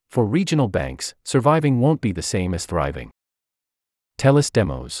For regional banks, surviving won't be the same as thriving. TELUS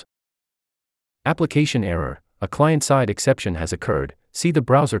demos. Application error, a client-side exception has occurred, see the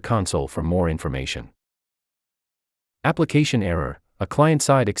browser console for more information. Application error, a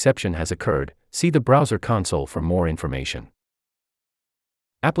client-side exception has occurred, see the browser console for more information.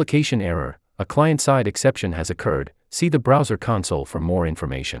 Application error, a client-side exception has occurred, see the browser console for more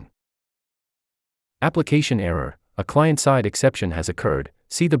information. Application error, a client-side exception has occurred,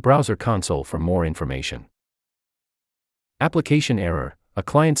 see the browser console for more information. Application error, a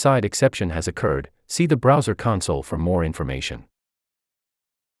client-side exception has occurred, see the browser console for more information.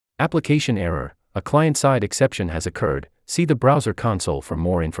 Application error, a client-side exception has occurred, see the browser console for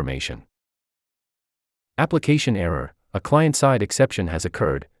more information. Application error, a client-side exception has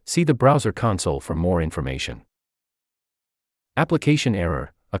occurred, see the browser console for more information. Application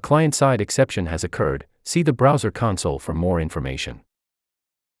error, a client-side exception has occurred, see the browser console for more information.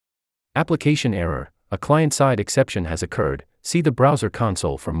 Application error, a client-side exception has occurred, see the browser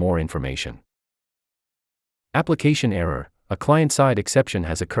console for more information. Application error, a client-side exception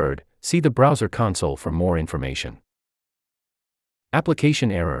has occurred, see the browser console for more information.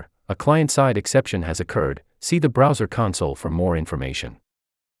 Application error, a client-side exception has occurred, see the browser console for more information.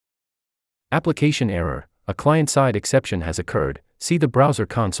 Application error, a client-side exception has occurred, see the browser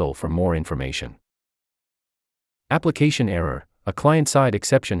console for more information. Application error, a client-side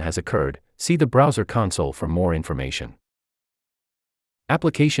exception has occurred, see the browser console for more information.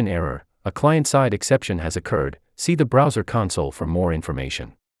 Application error, a client-side exception has occurred, see the browser console for more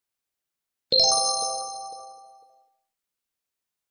information.